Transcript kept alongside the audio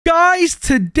guys,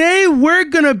 today we're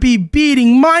gonna be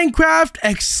beating Minecraft,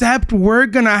 except we're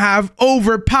gonna have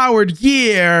overpowered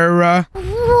gear.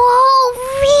 Whoa,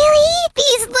 really?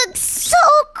 These look so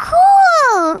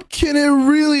cool. Can it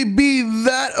really be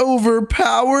that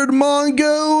overpowered,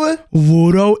 Mongo?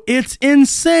 Wudo, it's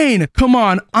insane. Come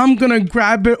on, I'm gonna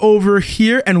grab it over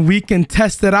here and we can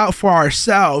test it out for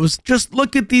ourselves. Just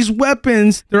look at these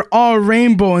weapons. They're all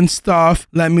rainbow and stuff.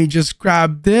 Let me just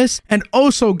grab this. And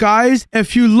also, guys,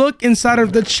 if you look inside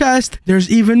of the chest, there's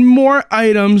even more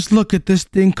items. Look at this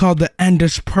thing called the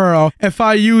Ender's Pearl. If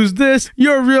I use this,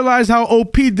 you'll realize how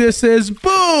OP this is.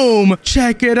 Boom!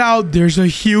 Check it out. There's a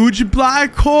huge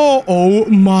black hole. Oh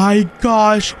my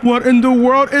gosh. What in the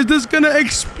world is this gonna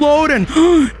explode? And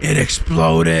it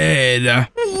exploded.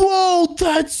 Whoa,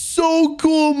 that's so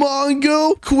cool,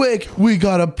 Mongo. Quick, we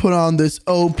gotta put on this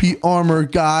OP armor,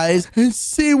 guys, and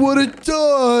see what it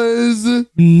does.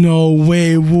 No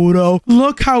way, Wudo.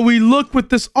 Look how we look with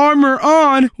this armor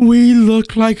on. We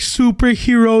look like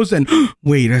superheroes. And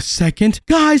wait a second.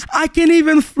 Guys, I can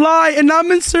even fly and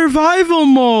I'm in survival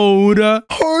mode.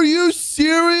 Are you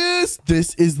serious?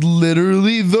 This is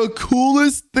literally the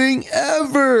coolest thing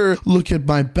ever. Look at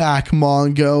my back,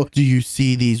 Mongo. Do you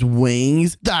see these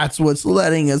wings? That's what's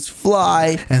letting us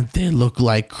fly, and they look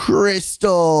like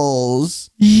crystals.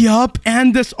 Yup,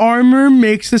 and this armor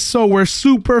makes it so we're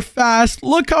super fast.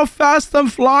 Look how fast I'm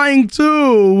flying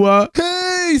too.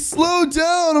 Hey, slow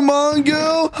down,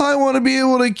 Mongo. I want to be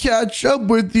able to catch up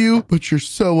with you, but you're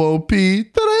so OP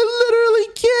that I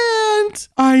literally can't.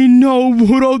 I know,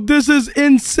 Wudo, this is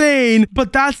insane.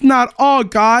 But that's not all,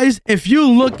 guys. If you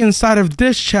look inside of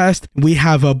this chest, we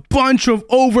have a bunch of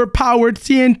overpowered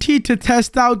TNT to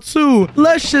test out too.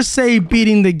 Let's just say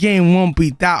beating the game won't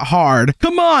be that hard.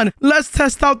 Come on, let's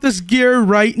test out this gear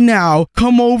right now.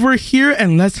 Come over here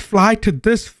and let's fly to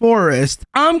this forest.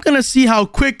 I'm gonna see how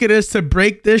quick it is to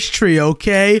break this tree,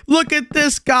 okay? Look at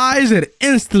this, guys. It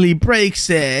instantly breaks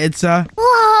it.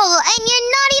 Whoa, and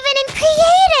you're not even in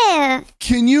creative.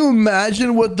 Can you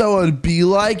imagine what that would be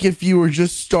like if you were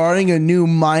just starting a new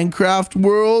Minecraft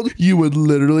world? You would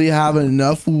literally have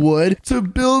enough wood to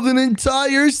build an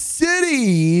entire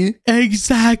city.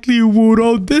 Exactly,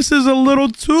 Wudo. This is a little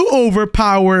too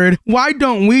overpowered. Why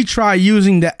don't we try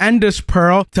using the Ender's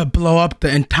Pearl to blow up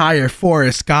the entire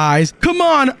forest, guys? Come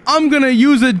on, I'm gonna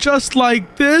use it just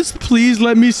like this. Please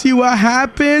let me see what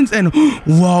happens. And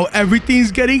whoa,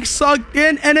 everything's getting sucked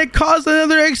in and it caused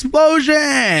another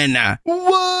explosion.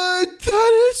 What?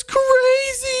 That is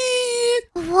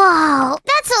crazy. Whoa,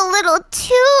 that's a little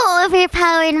too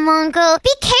overpowered, Mongo. Be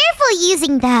careful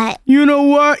using that. You know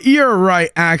what? You're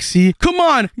right, Axie. Come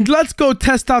on, let's go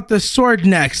test out the sword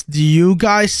next. Do you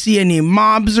guys see any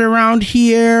mobs around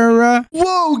here?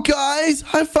 Whoa, guys,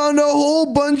 I found a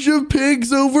whole bunch of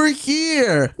pigs over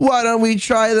here. Why don't we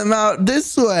try them out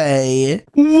this way?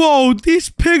 Whoa, these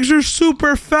pigs are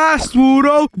super fast,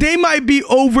 Wudo. They might be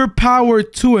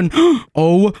overpowered too. And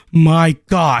oh my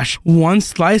gosh, one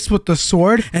slice with the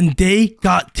sword and they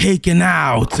got taken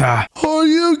out. Are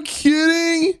you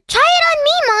kidding? Try it on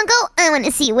me, Mongo. I want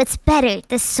to see what's better,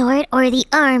 the sword or the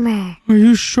armor. Are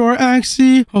you sure,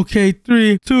 Axie? Okay,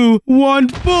 3, 2, 1,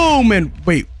 boom. And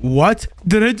wait, what?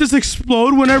 Did it just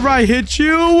explode whenever I hit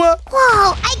you? Whoa,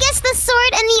 I guess the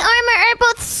sword and the armor are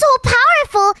both so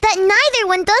powerful that neither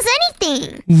one does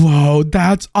anything. Whoa,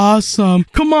 that's awesome.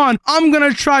 Come on, I'm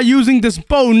gonna try using this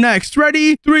bow next.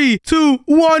 Ready? 3, 2,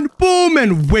 1, boom.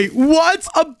 And wait, what?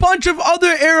 A bunch of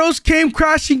other arrows came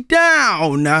crashing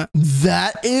down.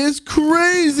 That is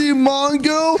crazy,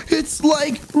 Mongo. It's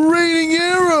like raining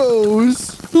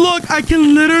arrows. Look, I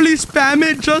can literally spam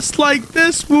it just like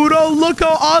this, Wudo. Look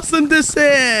how awesome this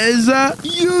is.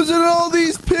 Using all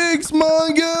these pigs,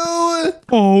 Mongo.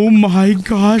 Oh my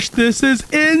gosh, this is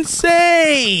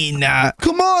insane.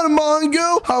 Come on,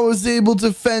 Mongo. I was able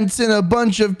to fence in a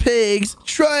bunch of pigs.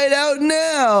 Try it out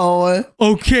now.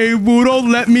 Okay, Wudo,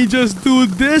 let me just do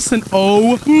this. And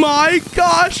oh my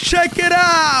gosh, check it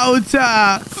out.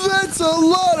 That's a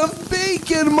lot of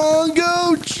bacon,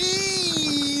 Mongo. Jeez.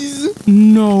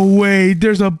 No way.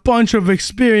 There's a bunch of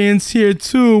experience here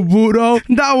too, Wudo.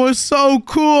 That was so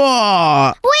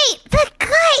cool. Wait, but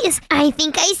guys, I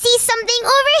think I see something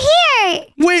over here.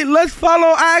 Wait, let's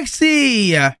follow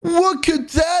Axie. What could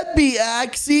that be,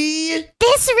 Axie?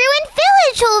 This ruined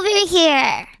village over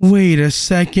here. Wait a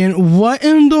second. What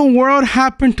in the world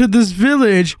happened to this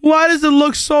village? Why does it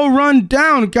look so run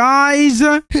down, guys?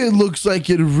 It looks like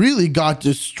it really got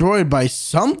destroyed by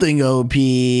something, OP.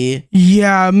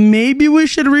 Yeah, maybe we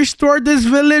should restore this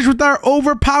village with our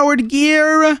overpowered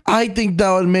gear. I think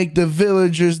that would make the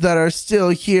villagers that are still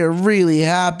here really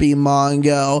happy,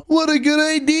 Mongo. What a good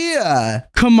idea.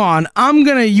 Come on, I'm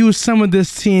gonna use some of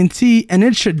this TNT and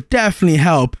it should definitely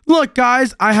help. Look,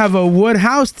 guys, I have a wood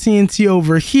house TNT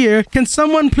over here. Can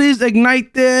someone please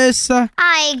ignite this?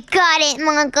 I got it,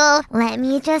 Mongo. Let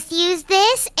me just use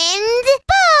this and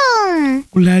boom.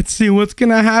 Let's see what's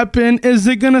gonna happen. Is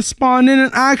it gonna spawn in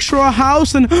an actual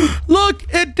house? And look,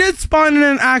 it did spawn in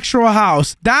an actual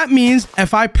house. That means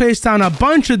if I place down a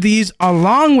bunch of these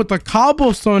along with the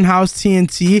cobblestone house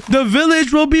TNT, the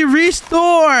village will be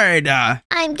restored.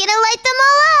 I'm gonna light them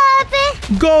all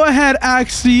up. Go ahead,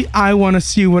 Axie. I want to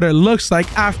see what it looks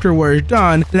like after we're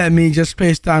done. Let me just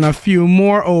place down a few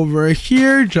more over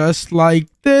here, just like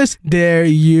this. There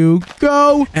you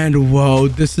go. And whoa,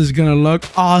 this is gonna look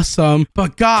awesome.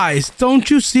 But guys,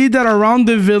 don't you see that around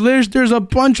the village there's a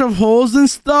bunch of holes and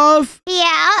stuff? Yeah,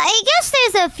 I guess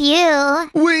there's a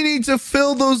few. We need to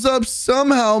fill those up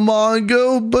somehow,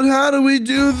 Mongo, but how do we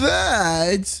do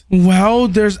that? Well,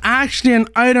 there's actually an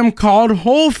item called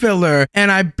hole filler,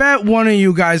 and I bet one of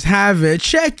you guys have it.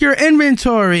 Check your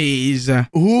inventories.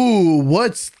 Ooh,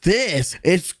 what's this?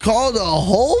 It's called a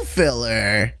hole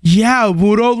filler. Yeah,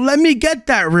 Wudo, let me get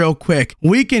that real quick.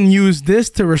 We can use this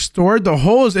to restore the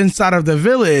holes inside of the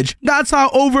village. That's how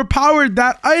overpowered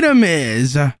that item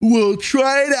is. We'll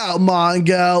try it out,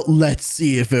 Mongo. Let's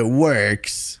see if it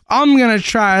works. I'm gonna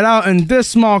try it out in this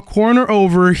small corner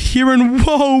over here, and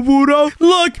whoa, Wudo,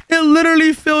 look, it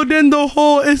literally filled in the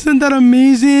hole. Isn't that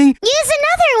amazing? Use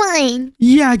another one.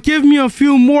 Yeah, give me a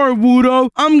few more, Wudo.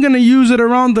 I'm gonna use it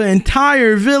around the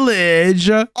entire village.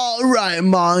 All right,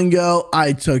 Mongo.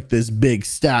 I took this big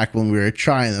stack when we were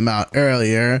trying them out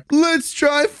earlier. Let's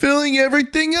try filling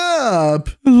everything up.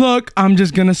 Look, I'm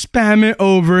just gonna spam it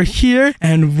over here,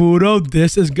 and Wudo,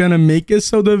 this is gonna make it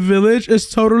so the village is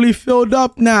totally filled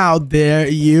up now. There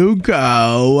you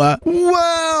go.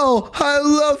 Wow, I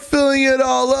love filling it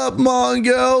all up,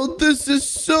 Mongo. This is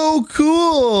so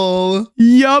cool.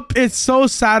 Yup, it's so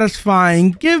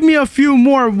satisfying. Give me a few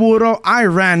more, Wudo. I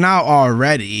ran out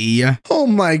already. Oh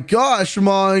my gosh,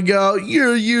 Mongo,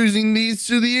 you're using these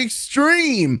to the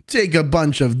extreme. Take a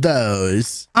bunch of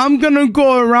those. I'm gonna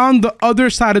go around the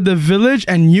other side of the village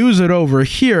and use it over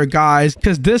here, guys,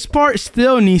 because this part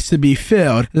still needs to be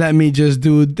filled. Let me just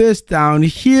do this down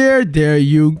here. There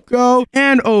you go.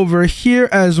 And over here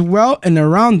as well, and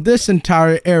around this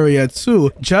entire area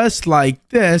too, just like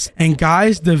this. And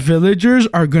guys, the villagers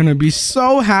are gonna be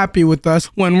so happy with us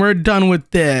when we're done with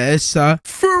this.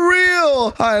 For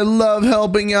real, I love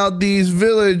helping out these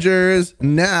villagers.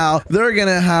 Now they're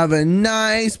gonna have a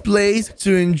nice place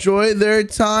to enjoy their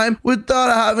time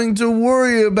without having to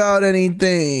worry about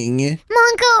anything.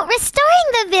 Mongo, restoring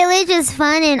the village is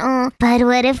fun and all, but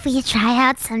what if we try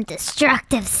out some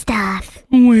destructive stuff?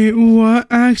 Wait, what,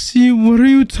 Axie? What are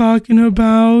you talking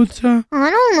about? I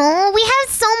don't know. We have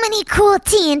so many cool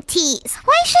TNTs.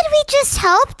 Why should we just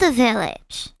help the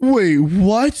village? Wait,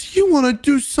 what? You want to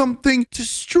do something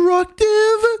destructive?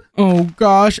 Oh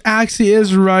gosh, Axie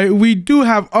is right. We do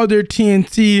have other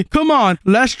TNT. Come on,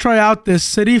 let's try out this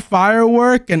city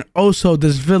firework and also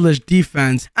this village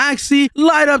defense. Axie,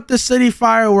 light up the city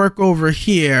firework over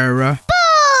here.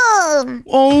 Boom!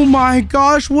 Oh my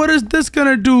gosh, what is this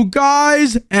gonna do,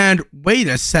 guys? And wait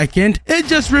a second, it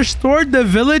just restored the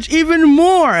village even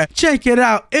more. Check it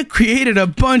out, it created a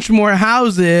bunch more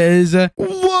houses.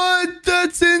 What?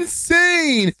 That's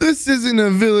insane. This isn't a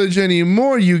village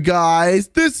anymore, you guys.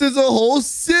 This is a whole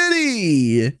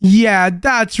city. Yeah,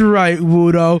 that's right,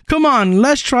 Wudo. Come on,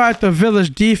 let's try out the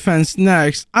village defense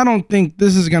next. I don't think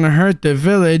this is gonna hurt the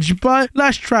village, but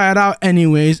let's try it out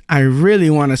anyways. I really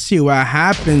want to see what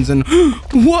happens. And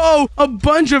whoa, a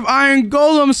bunch of iron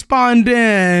golems spawned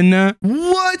in.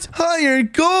 What? Iron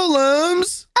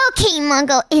golems? Okay,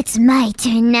 Mongo, it's my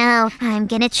turn now. I'm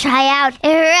gonna try out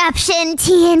Eruption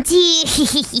TNT.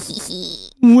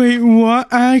 Wait, what,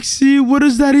 Axie? What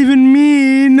does that even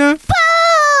mean?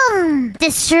 Boom!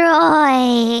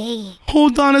 Destroy.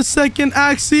 Hold on a second,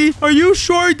 Axie. Are you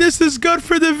sure this is good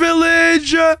for the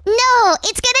village? No,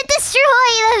 it's gonna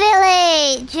destroy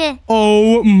the village.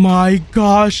 Oh my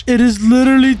gosh, it is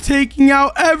literally taking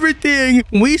out everything.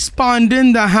 We spawned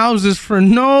in the houses for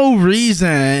no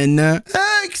reason.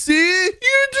 Axie,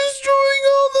 you're destroying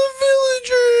all the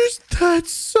villagers.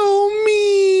 That's so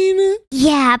mean.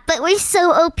 Yeah, but we're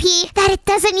so OP that it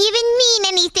doesn't even mean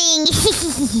anything.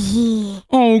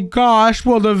 Oh gosh,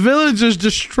 well the village is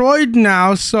destroyed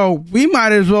now, so we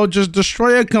might as well just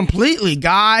destroy it completely,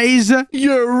 guys.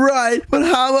 You're right, but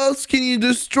how else can you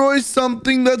destroy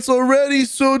something that's already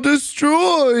so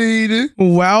destroyed?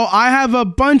 Well, I have a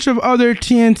bunch of other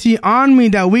TNT on me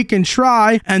that we can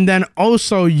try, and then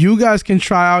also you guys can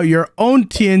try out your own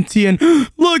TNT. And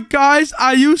look guys,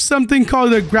 I use something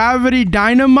called the gravity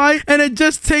dynamite, and it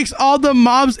just takes all the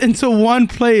mobs into one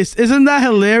place. Isn't that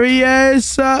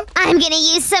hilarious? I'm gonna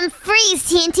use some freeze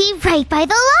TNT right by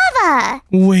the lava.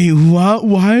 Wait, what?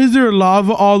 Why is there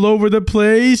lava all over the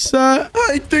place?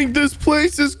 I think this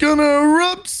place is gonna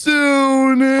erupt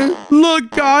soon.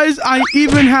 Look guys, I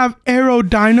even have arrow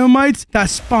dynamites that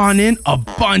spawn in a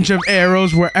bunch of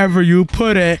arrows wherever you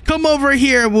put it. Come over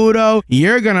here, Wudo.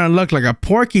 You're gonna look like a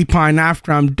porcupine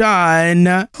after I'm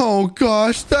done. Oh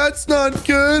gosh, that's not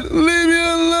good. Leave me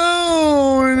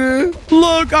alone.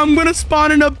 Look, I'm gonna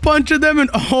spawn in a bunch of them, and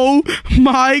oh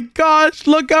my gosh,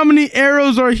 look how many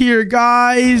arrows are here,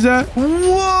 guys.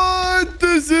 What?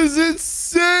 This is insane.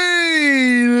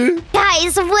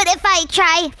 Guys, what if I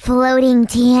try floating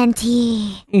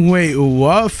TNT? Wait,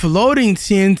 what? Floating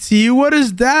TNT? What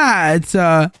is that?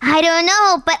 I don't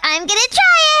know, but I'm gonna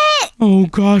try it. Oh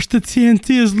gosh, the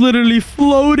TNT is literally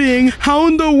floating. How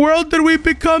in the world did we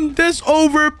become this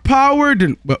overpowered?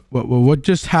 And what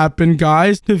just happened,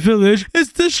 guys? The village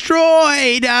is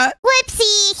destroyed.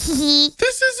 Whoopsie.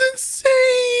 This is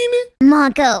insane.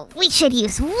 Mongo, we should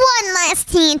use one last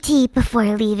TNT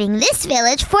before leaving this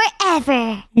village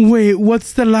forever. Wait,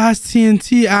 what's the last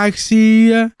TNT,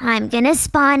 Axie? I'm gonna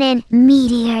spawn in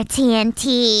meteor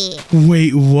TNT.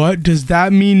 Wait, what? Does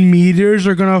that mean meteors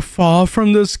are gonna fall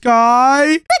from the sky?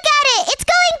 Look at it! It's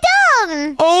going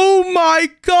down! Oh my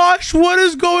gosh, what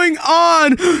is going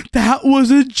on? That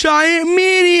was a giant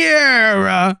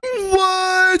meteor!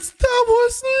 What? That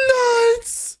was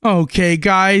nuts. Okay,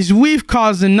 guys, we've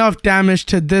caused enough damage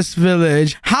to this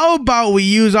village. How about we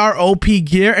use our OP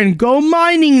gear and go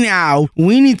mining now?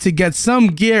 We need to get some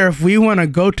gear if we want to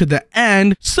go to the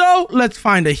end. So let's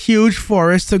find a huge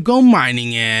forest to go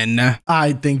mining in.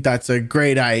 I think that's a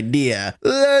great idea.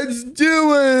 Let's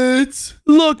do it.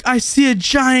 Look, I see a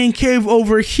giant cave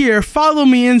over here. Follow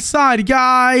me inside,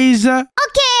 guys. Okay.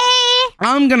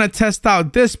 I'm gonna test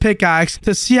out this pickaxe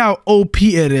to see how OP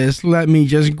it is. Let me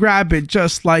just grab it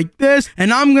just like this,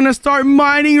 and I'm gonna start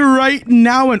mining right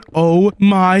now. And oh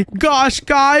my gosh,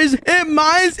 guys, it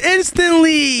mines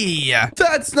instantly.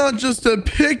 That's not just a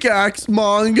pickaxe,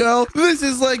 Mongo. This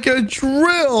is like a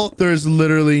drill. There's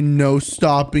literally no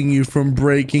stopping you from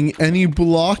breaking any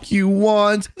block you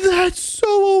want. That's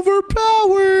so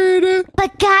overpowered.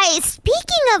 But guys,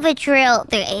 speaking of a drill,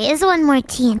 there is one more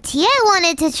TNT I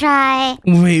wanted to try.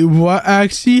 Wait, what,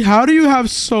 Axie? How do you have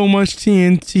so much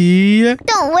TNT?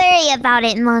 Don't worry about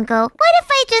it, Mongo. What if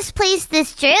I just place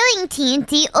this drilling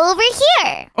TNT over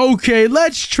here? Okay,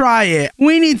 let's try it.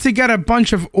 We need to get a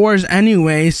bunch of ores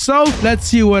anyway, so let's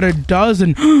see what it does.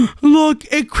 And look,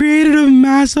 it created a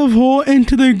massive hole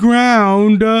into the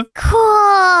ground.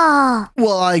 Cool.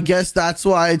 Well, I guess that's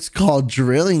why it's called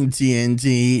drilling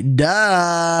TNT.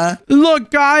 Duh.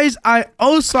 Look, guys, I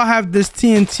also have this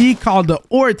TNT called the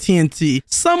ore TNT.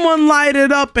 Someone light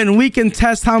it up and we can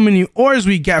test how many ores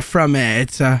we get from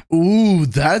it. Ooh,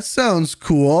 that sounds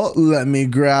cool. Let me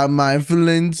grab my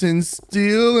flint and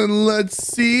steel and let's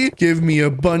see. Give me a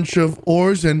bunch of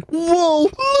ores and whoa,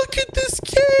 look at this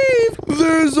cave.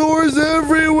 There's ores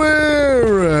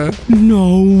everywhere.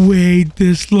 No way,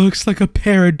 this looks like a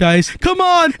paradise. Come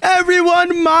on,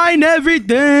 everyone, mine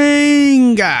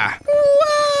everything.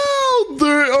 Wow,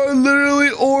 there are literally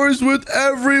ores with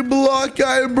every block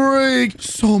I break.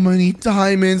 So many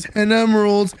diamonds and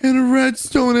emeralds and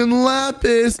redstone and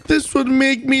lapis. This would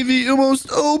make me the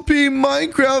most OP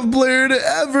Minecraft player to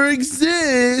ever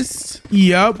exist.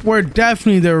 Yup, we're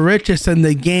definitely the richest in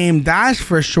the game, that's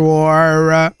for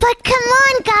sure. But come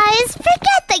on, guys.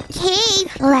 Forget the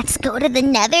cave. Let's go to the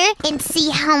nether and see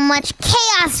how much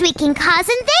chaos we can cause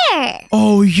in there.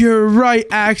 Oh, you're right,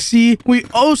 Axie. We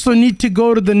also need to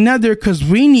go to the nether because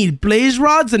we need blaze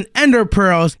rods and ender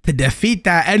pearls to defeat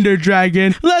that ender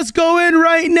dragon. Let's go in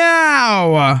right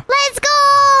now. Let's go.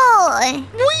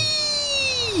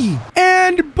 Whee!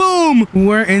 and boom,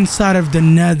 we're inside of the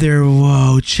nether.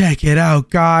 Whoa, check it out,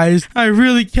 guys. I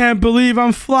really can't believe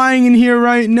I'm flying in here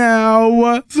right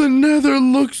now. The nether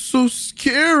looks so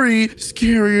scary.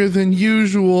 Scarier than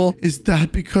usual. Is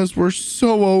that because we're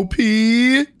so OP?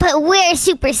 But we're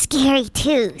super scary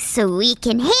too, so we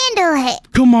can handle it.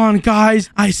 Come on, guys.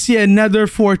 I see a nether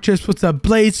fortress with a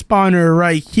blaze spawner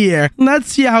right here.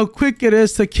 Let's see how quick it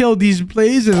is to kill these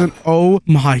blazes. And oh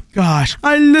my gosh,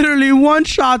 I literally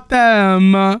one-shot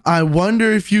them. I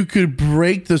wonder if you could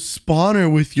break the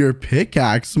spawner with your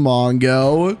pickaxe,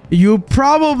 Mongo. You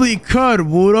probably could,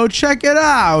 Wudo. Check it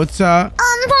out.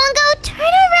 Mongo, turn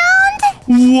around.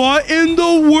 What in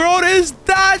the world is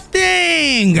that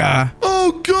thing?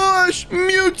 Oh gosh,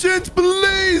 mutant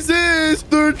blazes!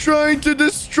 They're trying to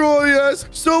destroy us,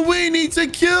 so we need to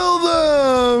kill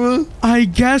them! I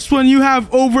guess when you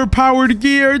have overpowered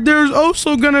gear, there's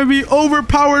also gonna be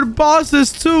overpowered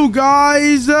bosses too,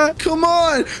 guys. Come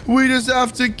on, we just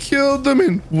have to kill them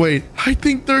and wait, I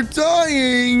think they're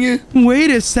dying. Wait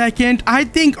a second, I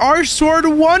think our sword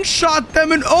one-shot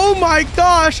them and oh my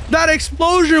gosh, that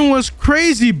explosion was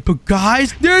crazy. But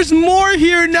guys, there's more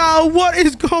here now. What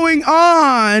is going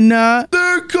on?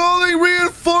 They're calling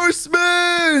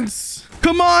reinforcements.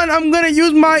 Come on, I'm gonna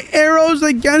use my arrows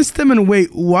against them. And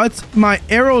wait, what? My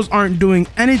arrows aren't doing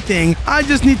anything. I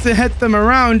just need to hit them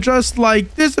around just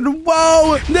like this. And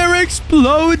whoa, they're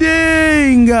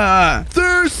exploding.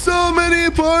 There's so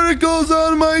many particles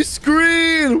on my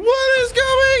screen. What is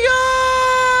going on?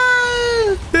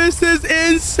 This is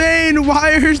insane.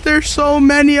 Why is there so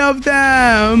many of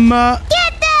them? Get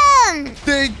them!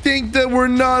 They think that we're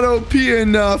not OP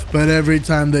enough, but every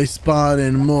time they spawn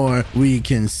in more, we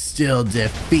can still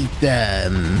defeat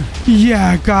them.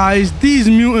 Yeah, guys, these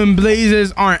mutant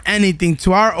blazes aren't anything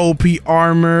to our OP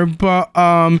armor, but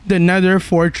the nether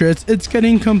fortress, it's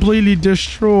getting completely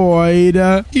destroyed.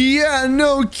 Yeah,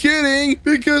 no kidding,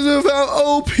 because of how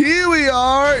OP we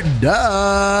are.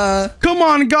 Duh. Come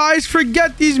on, guys,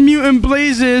 forget these mutant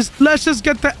blazes. Let's just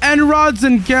get the end rods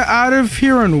and get out of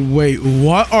here. And wait,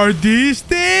 what are these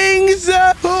things?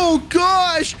 Oh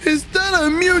gosh, is that a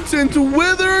mutant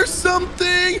wither or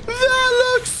something?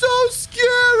 That looks so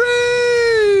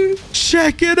scary.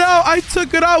 Check it out. I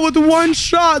took it out with one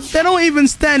shot. They don't even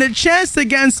stand a chance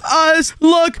against us.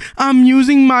 Look, I'm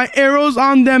using my arrows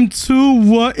on them too.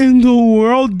 What in the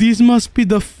world? These must be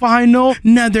the final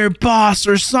nether boss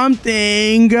or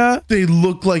something. They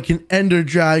look like an ender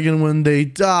dragon when they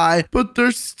die, but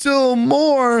there's still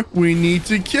more. We need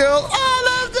to kill all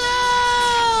of them.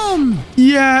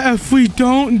 Yeah, if we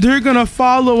don't, they're gonna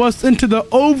follow us into the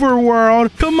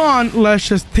overworld. Come on, let's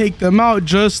just take them out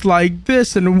just like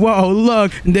this. And whoa,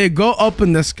 look, they go up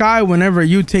in the sky whenever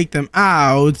you take them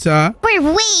out. We're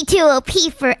way too OP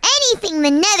for anything the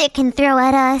nether can throw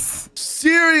at us.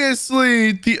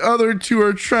 Seriously, the other two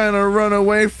are trying to run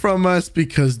away from us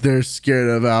because they're scared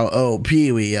of how OP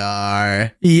we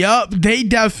are. Yup, they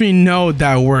definitely know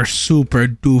that we're super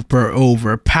duper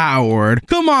overpowered.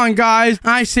 Come on, guys.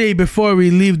 I say before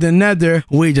we leave the nether,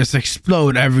 we just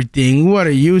explode everything. What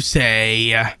do you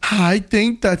say? I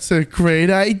think that's a great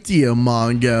idea,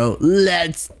 Mongo.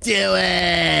 Let's do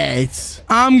it.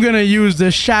 I'm gonna use the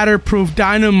shatterproof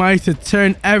dynamite to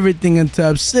turn everything into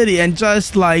obsidian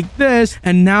just like this.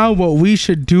 And now what we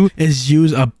should do is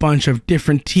use a bunch of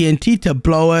different TNT to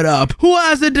blow it up. Who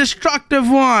has a destructive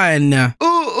one?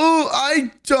 Ooh,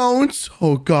 I don't.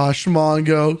 Oh gosh,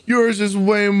 Mongo, yours is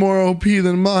way more OP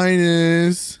than mine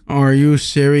is. Are you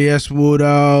serious,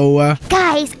 Wudo?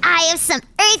 Guys, I have some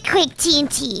earthquake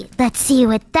TNT. Let's see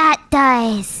what that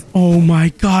does. Oh my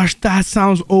gosh, that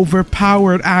sounds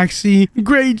overpowered, Axie.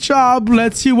 Great job.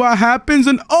 Let's see what happens.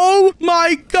 And oh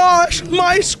my gosh,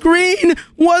 my screen.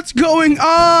 What's going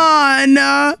on?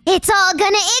 It's all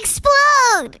gonna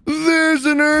explode. There's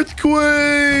an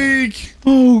earthquake.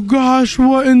 Oh gosh,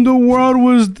 what in the world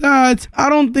was that? I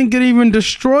don't think it even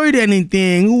destroyed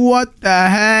anything. What the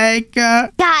heck?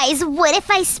 Guys, what if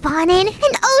I spawn in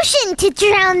an ocean to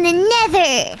drown the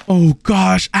nether? Oh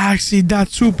gosh, Axie,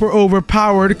 that's super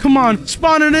overpowered. Come on,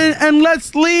 spawn it in and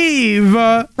let's leave.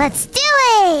 Let's do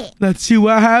it. Let's see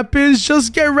what happens.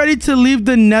 Just get ready to leave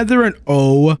the nether and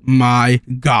oh my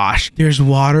gosh, there's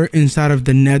water inside of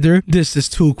the nether. This is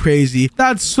too crazy.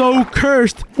 That's so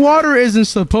cursed. Water isn't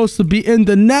supposed to be in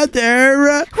the nether.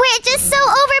 We're just so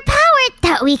overpowered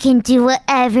that we can do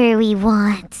whatever we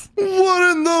want.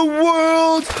 What in the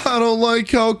world? I don't like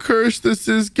how cursed this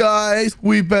is, guys.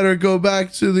 We better go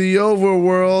back to the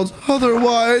overworld.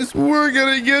 Otherwise, we're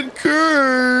gonna get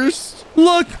cursed.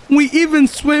 Look, we even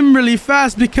swim really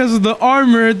fast because of the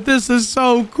armor. This is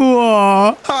so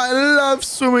cool. I love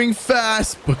swimming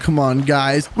fast. But come on,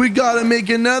 guys. We gotta make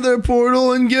another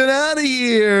portal and get out of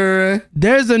here.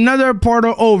 There's another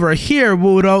portal over here,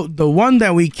 Wudo, the one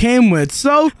that we came with.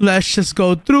 So let's just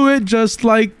go through it just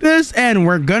like this, and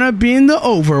we're gonna be in the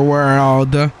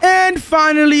overworld. And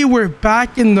finally, we're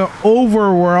back in the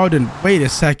overworld. And wait a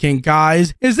second,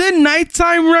 guys. Is it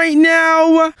nighttime right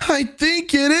now? I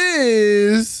think it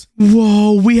is.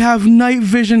 Whoa, we have night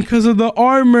vision because of the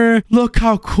armor. Look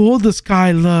how cool the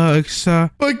sky looks.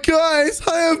 But guys,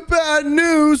 I have bad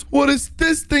news. What is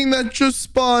this thing that just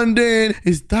spawned in?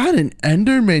 Is that an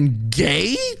Enderman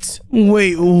gate?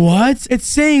 Wait, what? It's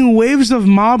saying waves of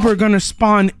mob are gonna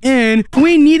spawn in.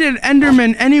 We needed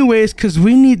Enderman anyways because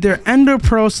we need their Ender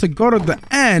Pearls to go to the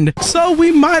end. So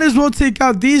we might as well take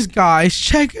out these guys.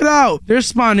 Check it out. They're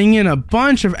spawning in a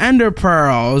bunch of Ender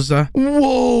Pearls.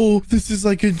 Whoa, this is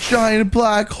like a giant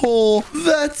black hole.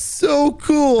 That's so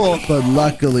cool. But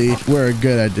luckily, we're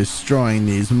good at destroying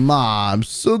these mobs,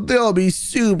 so they'll be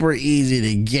super easy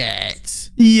to get.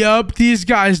 Yup, these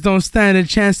guys don't stand a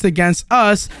chance against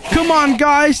us. Come on,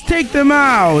 guys, take them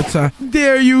out.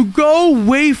 There you go.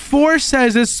 Wave 4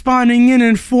 says it's spawning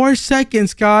in 4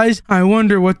 seconds, guys. I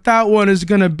wonder what that one is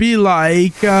gonna be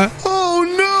like. Oh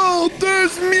no,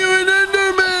 there's mutant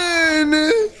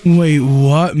Enderman. Wait,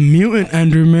 what? Mutant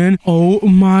Enderman? Oh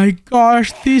my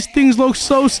gosh, these things look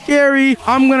so scary.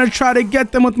 I'm gonna try to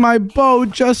get them with my bow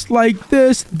just like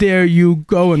this. There you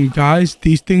go. And guys,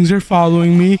 these things are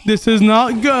following me. This is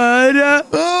not good.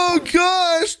 Oh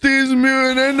gosh, these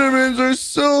mutant Endermans are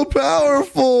so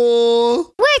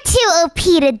powerful. We're too OP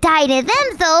to die to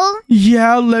them, though.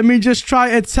 Yeah, let me just try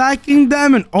attacking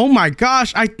them. And oh my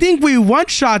gosh, I think we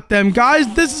one-shot them,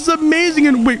 guys. This is amazing.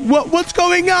 And wait, what's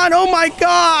going on? Oh my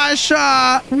gosh.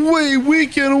 Wait, we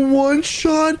can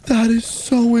one-shot? That is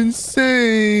so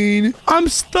insane. I'm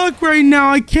stuck right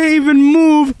now. I can't even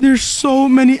move. There's so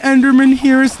many Endermen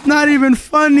here. It's not even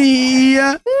funny.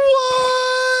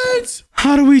 What?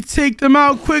 How do we take them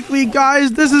out quickly,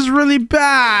 guys? This is really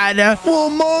bad. Well,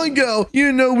 Mongo,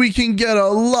 you know we can get a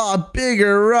lot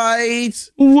bigger, right?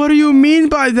 What do you mean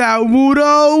by that,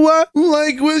 Wudo?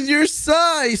 Like with your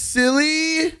size,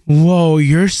 silly. Whoa,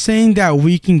 you're saying that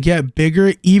we can get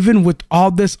bigger even with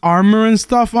all this armor and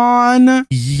stuff on?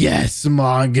 Yes,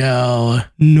 Mongo.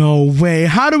 No way.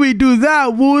 How do we do that,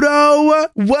 Wudo?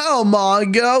 Well,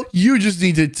 Mongo, you just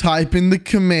need to type in the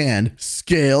command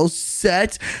scale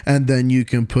set, and then you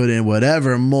can put in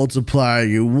whatever multiplier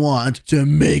you want to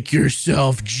make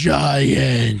yourself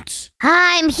giant.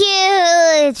 I'm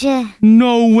huge.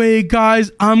 No way,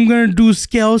 guys. I'm gonna do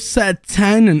scale set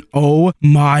 10 and oh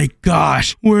my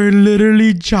gosh, we're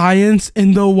literally giants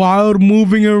in the wild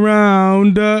moving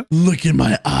around. Look at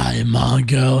my eye,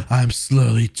 Mongo. I'm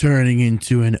slowly turning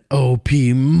into an OP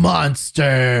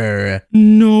monster.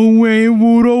 No way,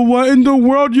 Wudo. What in the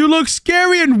world? You look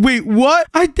scary. And wait, what?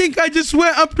 I think I just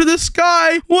went up to the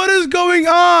sky. What is going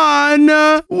on?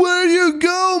 Where'd you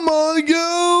go,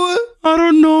 Mongo? I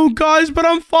don't know, guys, but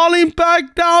I'm falling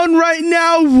back down right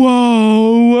now.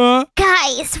 Whoa.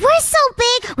 Guys, we're so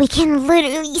big, we can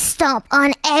literally stomp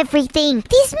on everything.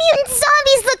 These mutant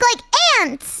zombies look like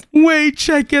ants. Wait,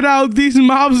 check it out. These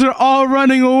mobs are all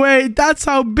running away. That's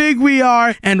how big we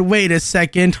are. And wait a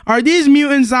second. Are these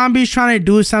mutant zombies trying to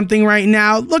do something right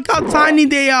now? Look how tiny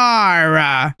they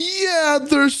are. Yeah,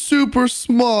 they're super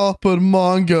small. But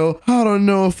Mongo, I don't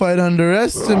know if I'd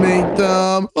underestimate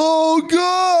them. Oh,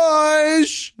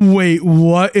 gosh. Wait,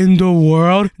 what in the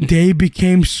world? They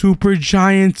became super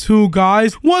giant too,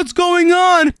 guys. What's going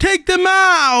on? Take them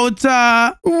out.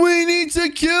 We need to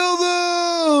kill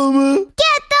them.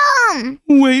 Get them.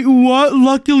 Wait, what?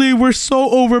 Luckily, we're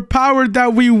so overpowered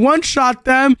that we one-shot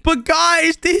them. But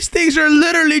guys, these things are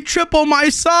literally triple my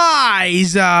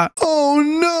size. Oh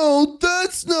no,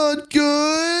 that's not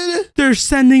good. They're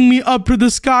sending me up to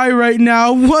the sky right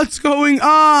now. What's going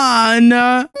on?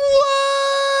 What?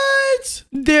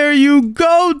 There you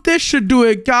go. This should do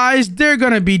it, guys. They're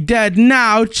gonna be dead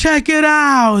now. Check it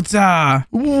out.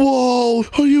 Whoa,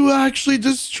 are you actually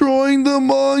destroying them,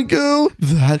 Mongo?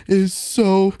 That is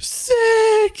so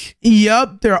sick.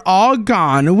 Yup, they're all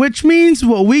gone, which means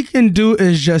what we can do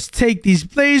is just take these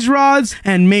blaze rods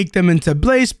and make them into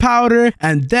blaze powder,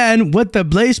 and then with the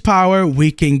blaze power,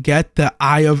 we can get the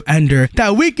Eye of Ender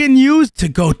that we can use to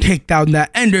go take down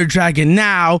that Ender Dragon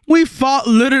now. We fought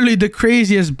literally the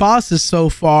craziest bosses so so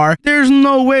far. There's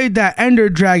no way that Ender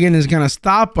Dragon is gonna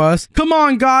stop us. Come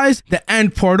on, guys. The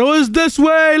end portal is this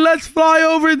way. Let's fly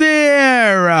over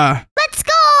there. Let's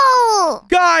go!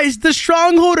 Guys, the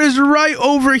stronghold is right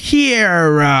over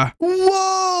here.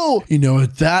 Whoa! You know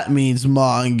what that means,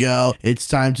 Mongo? It's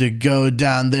time to go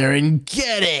down there and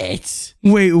get it.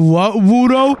 Wait, what,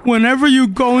 Wudo? Whenever you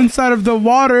go inside of the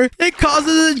water, it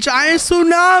causes a giant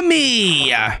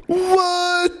tsunami.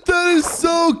 What? That is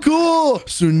so cool.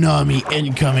 Tsunami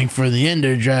incoming for the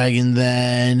Ender Dragon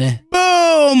then.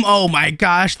 Boom! Oh my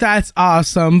gosh, that's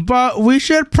awesome. But we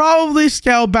should probably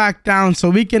scale back down so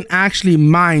we can actually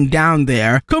mine down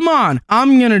there. Come on,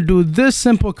 I'm gonna do this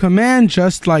simple command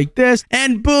just like this.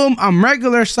 And boom, I'm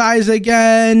regular size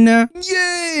again.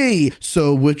 Yay!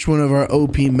 So which one of our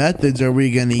OP methods are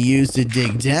we gonna use to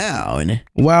dig down?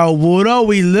 Well, Wudo,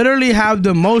 we literally have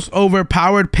the most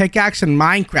overpowered pickaxe in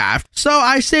Minecraft. So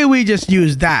I say we just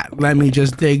use that. Let me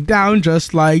just dig down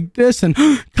just like this. And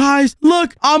guys,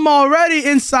 look, I'm already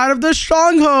inside of the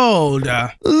stronghold.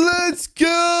 Let's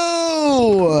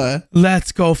go!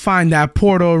 Let's go find that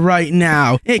portal right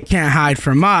now. It can't hide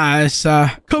from us.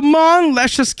 Come on,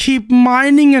 let's just keep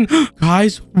mining. And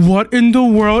guys, what in the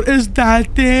world is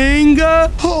that thing?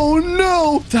 Oh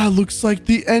no! That looks like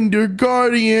the Ender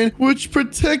Guardian, which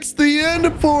protects the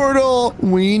End portal.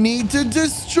 We need to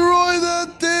destroy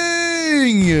that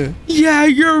thing. Yeah,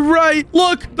 you're right.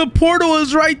 Look, the portal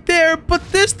is right there,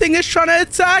 but this thing is trying to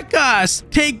attack us.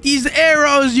 Take these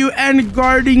arrows, you End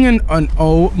Guardian. And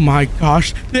oh my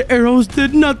gosh, the arrows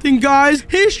did nothing, guys.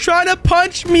 He's trying to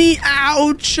punch me.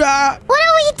 Ouch. What do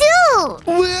we do?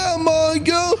 Yeah,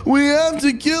 Mongo, we have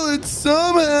to kill it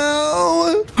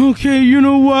somehow. Okay, you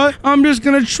know what? I'm just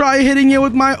gonna try hitting it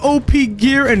with my OP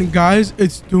gear. And guys,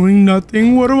 it's doing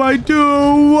nothing. What do I do?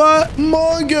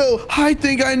 Mongo, I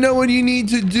think I know what you need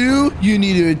to do. You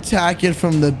need to attack it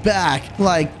from the back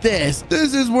like this.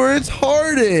 This is where its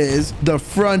heart is. The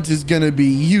front is gonna be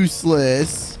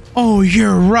useless. Oh,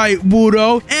 you're right,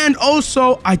 Wudo. And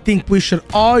also, I think we should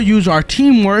all use our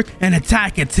teamwork and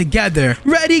attack it together.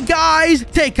 Ready, guys?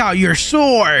 Take out your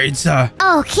swords.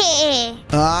 Okay.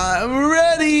 I'm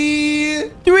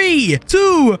ready. 3,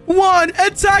 2, 1,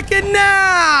 attack it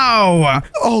now.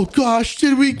 Oh gosh,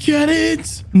 did we get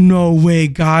it? No way,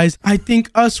 guys. I think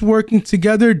us working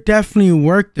together definitely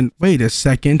worked. And wait a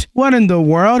second. What in the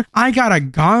world? I got a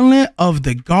gauntlet of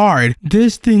the guard.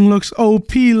 This thing looks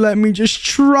OP. Let me just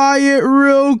try it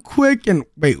real quick. And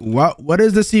wait, what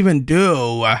does this even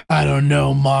do? I don't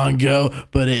know, Mongo,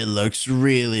 but it looks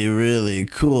really, really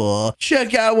cool.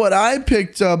 Check out what I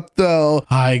picked up, though.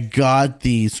 I got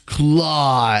these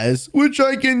claws, which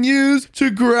I can use to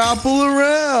grapple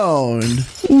around.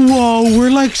 Whoa,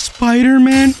 we're like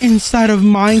Spider-Man inside of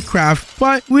Minecraft,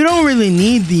 but we don't really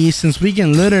need these since we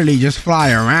can literally just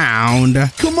fly around.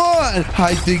 Come on!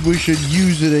 I think we should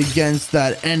use it against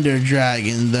that Ender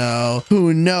Dragon, though.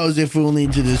 Who knows if we'll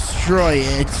need to destroy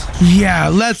it. Yeah,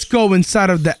 let's go inside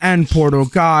of the end portal,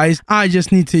 guys. I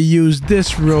just need to use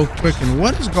this real quick. And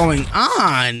what is going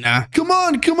on? Come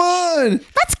on, come on!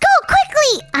 Let's go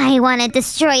quickly. I want to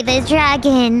destroy the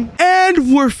dragon.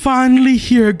 And we're finally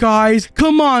here, guys.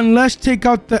 Come on, let's take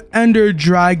out the Ender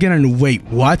Dragon. And wait,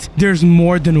 what? There's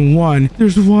more than one.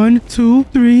 There's 1, 2,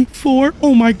 3, 4.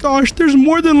 Oh my gosh, there's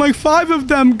more than like 5 of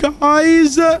them,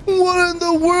 guys. What in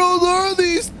the world are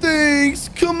these things?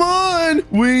 Come on!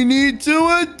 We need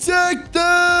to attack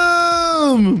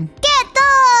them! Get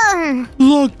them!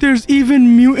 Look, there's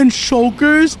even mutant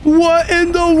shulkers. What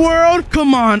in the world?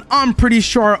 Come on, I'm pretty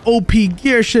sure our OP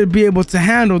gear should be able to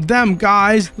handle them,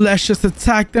 guys. Let's just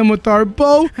attack them with our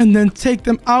bow and then take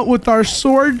them out with our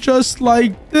sword just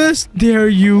like this. There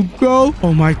you go.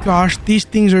 Oh my gosh, these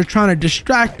things are trying to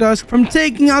distract us from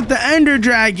taking out the Ender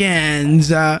Dragons.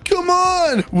 Come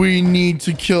on! We need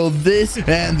to kill this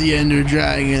and the Ender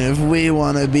Dragon if we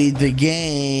want to beat the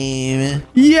game.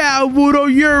 Yeah,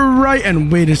 Wudo, you're right.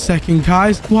 And wait a second,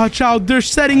 guys. Watch out. They're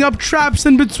setting up traps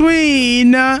in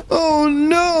between. Oh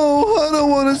no, I don't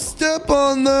want to step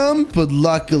on them. But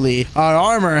luckily, our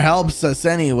armor helps us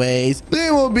anyways.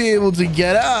 They won't be able to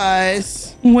get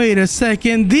us. Wait a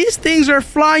second. These things are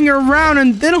flying around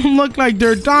and they don't look like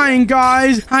they're dying,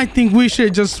 guys. I think we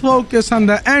should just focus on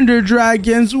the Ender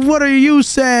Dragons. What do you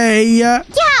say? Yeah,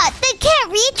 they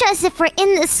can't reach us if we're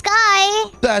in the sky.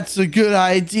 That's a good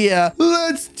idea.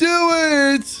 Let's do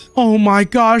it. Oh my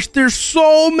gosh, there's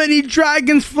so many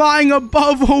dragons flying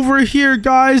above over here,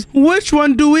 guys. Which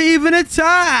one do we even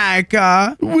attack?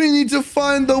 We need to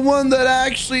find the one that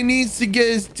actually needs to get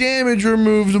his damage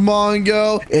removed,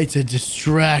 Mongo. It's a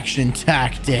distraction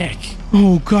tactic.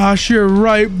 Oh gosh, you're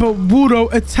right, but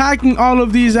Wudo, attacking all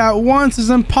of these at once is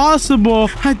impossible.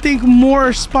 I think more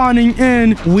are spawning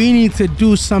in. We need to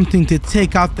do something to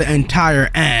take out the entire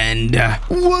end.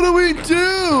 What do we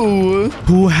do?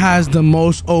 Who has the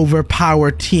most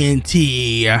overpowered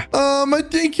TNT? I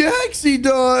think Yaxie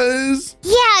does.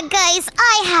 Yeah, guys,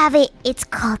 I have it. It's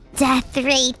called Death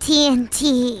Ray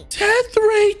TNT. Death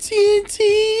Ray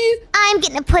TNT? I'm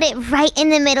gonna put it right in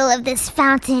the middle of this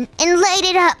fountain and light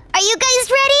it up. Are you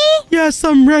guys ready? Yes,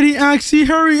 I'm ready, Axie.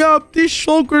 Hurry up. These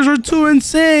shulkers are too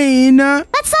insane.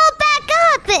 Let's all back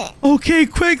up. Okay,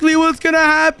 quickly, what's gonna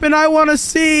happen? I want to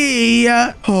see.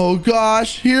 Oh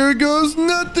gosh, here goes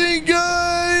nothing,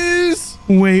 guys.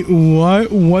 Wait,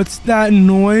 what? What's that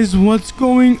noise? What's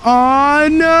going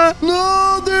on?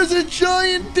 No, there's a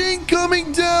giant thing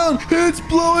coming down. It's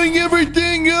blowing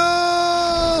everything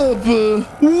up.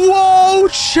 Whoa,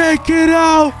 check it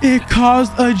out. It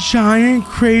caused a giant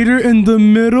crater in the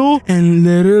middle and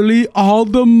literally all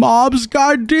the mobs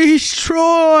got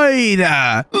destroyed.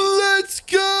 Let's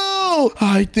go.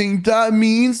 I think that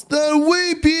means that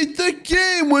we beat the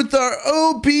game with our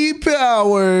OP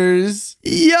powers.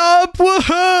 Yup,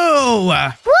 woohoo!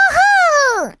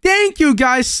 Woohoo! Thank you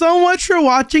guys so much for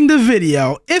watching the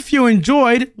video. If you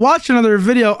enjoyed, watch another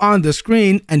video on the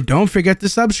screen and don't forget to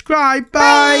subscribe.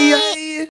 Bye!